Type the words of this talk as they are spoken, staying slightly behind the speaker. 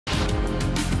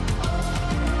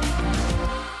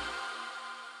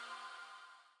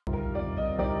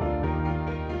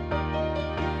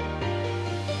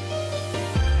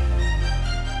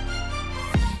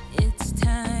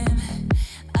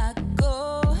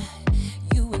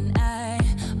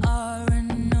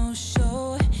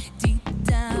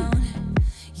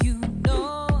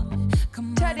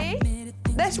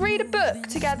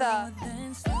together.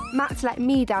 Matt's let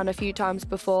me down a few times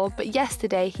before, but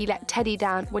yesterday he let Teddie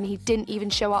down when he didn't even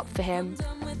show up for him.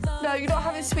 No, you're not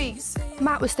having sweets.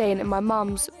 Matt was staying at my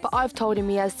mum's, but I've told him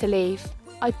he has to leave.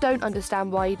 I don't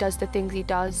understand why he does the things he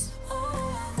does.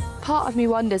 Part of me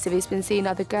wonders if he's been seeing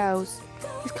other girls.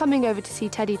 He's coming over to see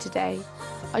Teddie today.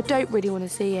 I don't really want to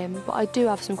see him, but I do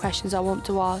have some questions I want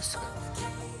to ask.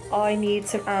 I need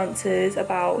some answers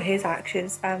about his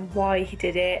actions and why he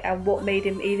did it and what made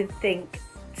him even think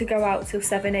to go out till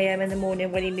 7 AM in the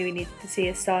morning when he knew he needed to see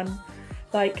his son.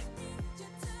 Like,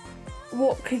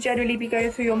 what could generally be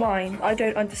going through your mind? I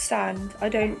don't understand. I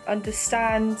don't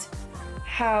understand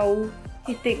how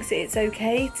he thinks that it's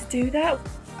okay to do that.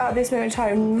 At this moment in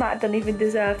time, Matt doesn't even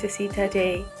deserve to see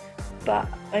Teddie, but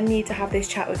I need to have this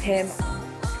chat with him.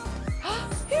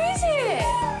 Who is it?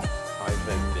 Hi,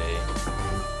 Teddie.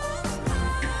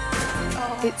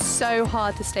 Oh. It's so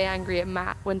hard to stay angry at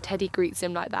Matt when Teddie greets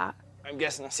him like that. I'm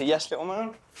guessing that's a yes, little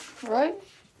man. Right?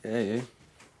 Yeah, you.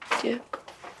 Yeah.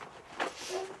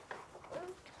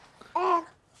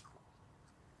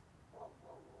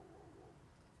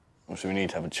 Well, so we need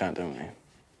to have a chat, don't we?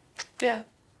 Yeah.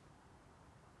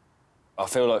 I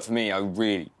feel like for me, I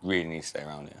really, really need to stay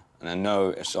around here. And I know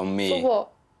it's on me. For what?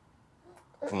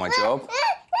 For my job,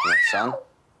 for my son.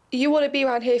 You want to be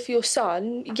around here for your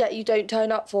son, yet you don't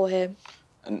turn up for him.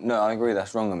 And no, I agree,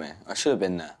 that's wrong of me. I should have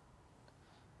been there.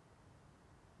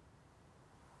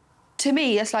 To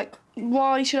me, it's like,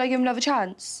 why should I give him another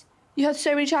chance? You had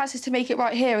so many chances to make it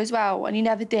right here as well, and you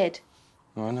never did.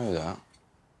 Well, I know that.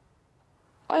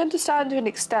 I understand to an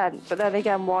extent, but then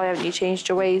again, why haven't you changed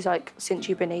your ways, like, since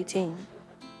you've been 18?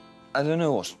 I don't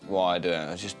know why I do it,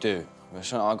 I just do. It's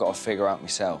something I've got to figure out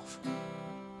myself.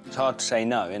 It's hard to say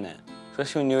no, isn't it?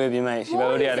 Especially when you're with your mates, you've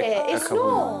already had a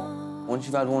couple... Once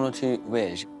you've had one or two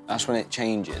beers, that's when it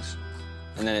changes.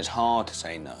 And then it's hard to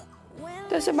say no.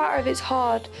 Doesn't matter if it's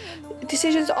hard.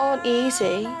 Decisions aren't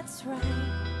easy.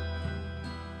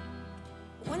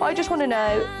 I just want to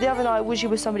know, the other night, was you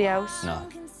with somebody else? No,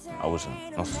 I wasn't.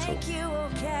 Not at all.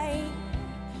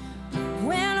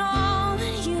 When all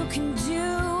you can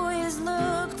do is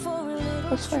look for a little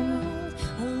What's a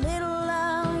little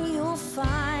love you'll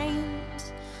find.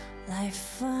 Life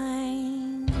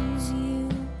finds you.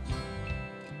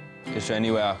 Is there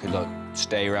any way I could, like,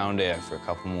 stay around here for a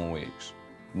couple more weeks?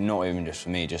 Not even just for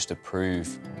me, just to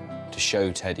prove, to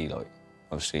show Teddie, like,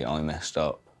 obviously I messed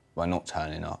up by not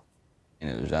turning up. And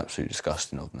it was absolutely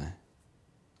disgusting of me.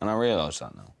 And I realise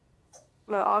that now.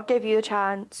 Look, I'll give you a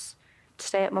chance to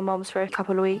stay at my mum's for a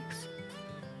couple of weeks.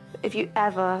 If you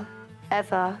ever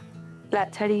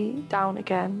let Teddie down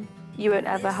again, you won't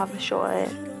ever have a shot at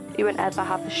it. You won't ever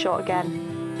have a shot again.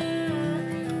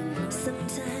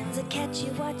 Sometimes I catch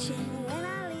you watching.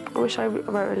 I wish I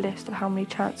wrote a list of how many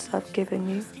chances I've given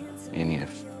you. You need a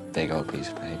big old piece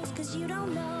of paper.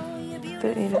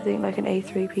 Don't even think like an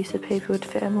A3 piece of paper would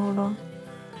fit them all on.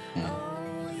 Yeah.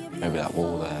 Maybe that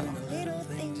wall there.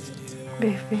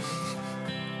 Maybe.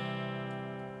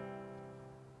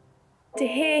 To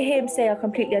hear him say, I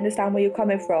completely understand where you're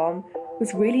coming from,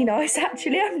 was really nice,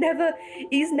 actually.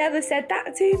 He's never said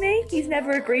that to me. He's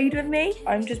never agreed with me.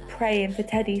 I'm just praying for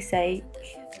Teddie's sake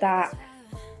that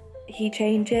he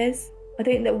changes. I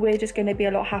think that we're just going to be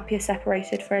a lot happier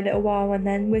separated for a little while, and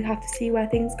then we'll have to see where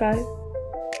things go.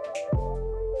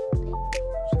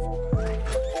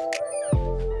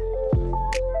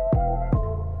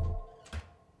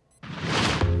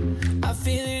 I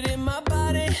feel it in my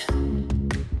body.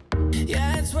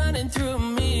 Yeah, it's running through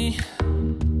me.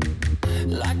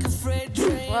 Like a freight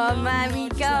train. Well, Mummy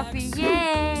Guppy,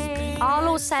 yay!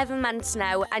 Arlo's 7 months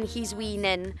now and he's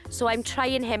weaning, so I'm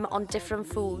trying him on different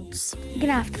foods. You're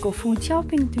gonna have to go food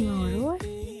shopping tomorrow.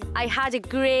 I had a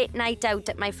great night out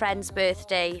at my friend's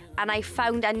birthday and I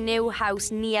found a new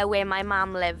house near where my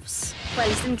mum lives. Well,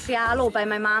 it's in Trialo by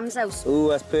my mum's house. Ooh,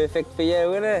 that's perfect for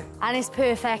you, isn't it? And it's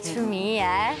perfect for me,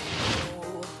 yeah?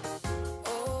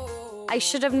 I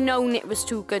should have known it was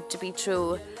too good to be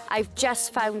true. I've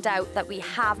just found out that we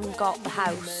haven't got the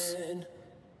house.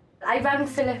 I rang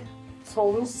Philip's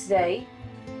Homes today.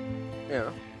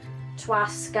 Yeah. To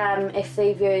ask if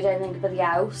they've heard anything about the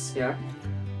house. Yeah.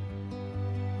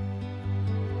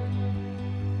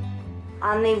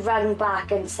 And they rang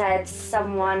back and said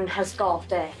someone has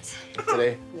got it.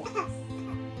 Today? Yes.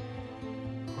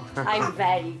 I'm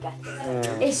very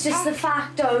gutted. It's just the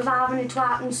fact of having it to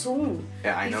happen soon.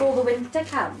 Yeah, I know. Before the winter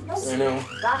comes. I know.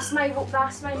 That's my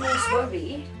most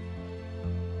worry.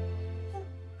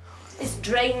 It's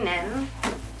draining.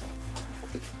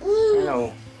 I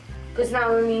know. Because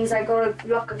now it means I gotta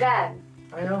look again.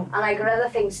 I know. And I got other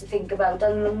things to think about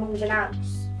other than moving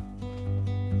house.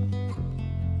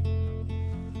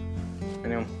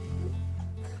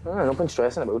 I've been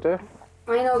stressing about it.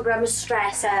 I know, but I'm a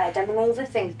stress head. I'm an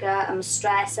overthinker. I'm a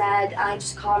stress head. I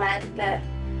just can't help it.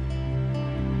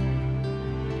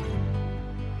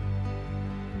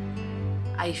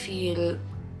 I feel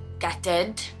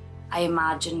gutted. I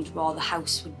imagined what the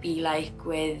house would be like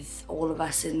with all of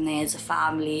us in there as a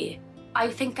family. I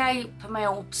think I put my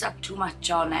hopes up too much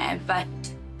on it, but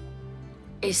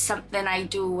it's something I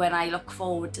do when I look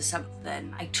forward to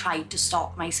something. I tried to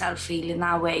stop myself feeling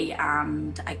that way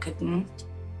and I couldn't.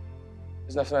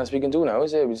 There's nothing else we can do now,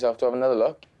 is there? We just have to have another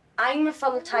look. I'm a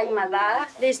full-time mother.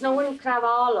 There's no one who can have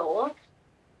our lot.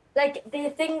 Like, the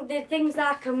things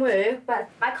that can work, but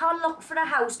I can't look for a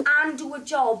house and do a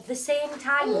job the same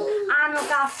time and look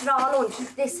after our own,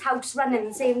 keep this house running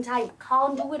the same time. I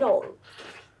can't do it all.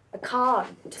 I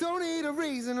can't. Don't need a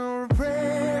reason or a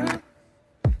prayer.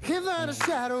 Give that a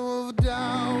shadow of a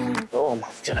doubt. Oh, man,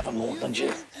 she'll have a moan, don't she?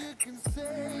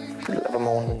 She'll have a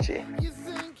moan, don't she?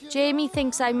 Jamie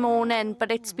thinks I'm moaning,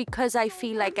 but it's because I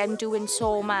feel like I'm doing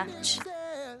so much.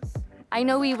 I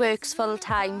know he works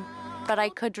full-time, but I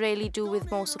could really do with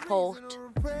more support.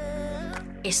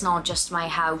 It's not just my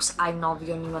house. I'm not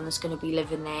the only one that's going to be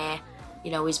living there.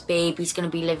 You know, his baby's going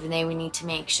to be living there. We need to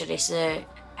make sure it's a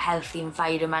healthy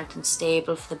environment and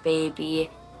stable for the baby.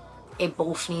 It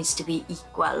both needs to be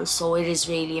equal, so it is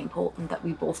really important that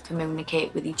we both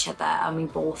communicate with each other and we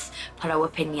both put our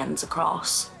opinions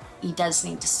across. He does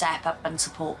need to step up and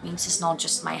support me, so it's not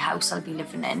just my house I'll be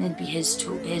living in, it'll be his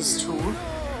too.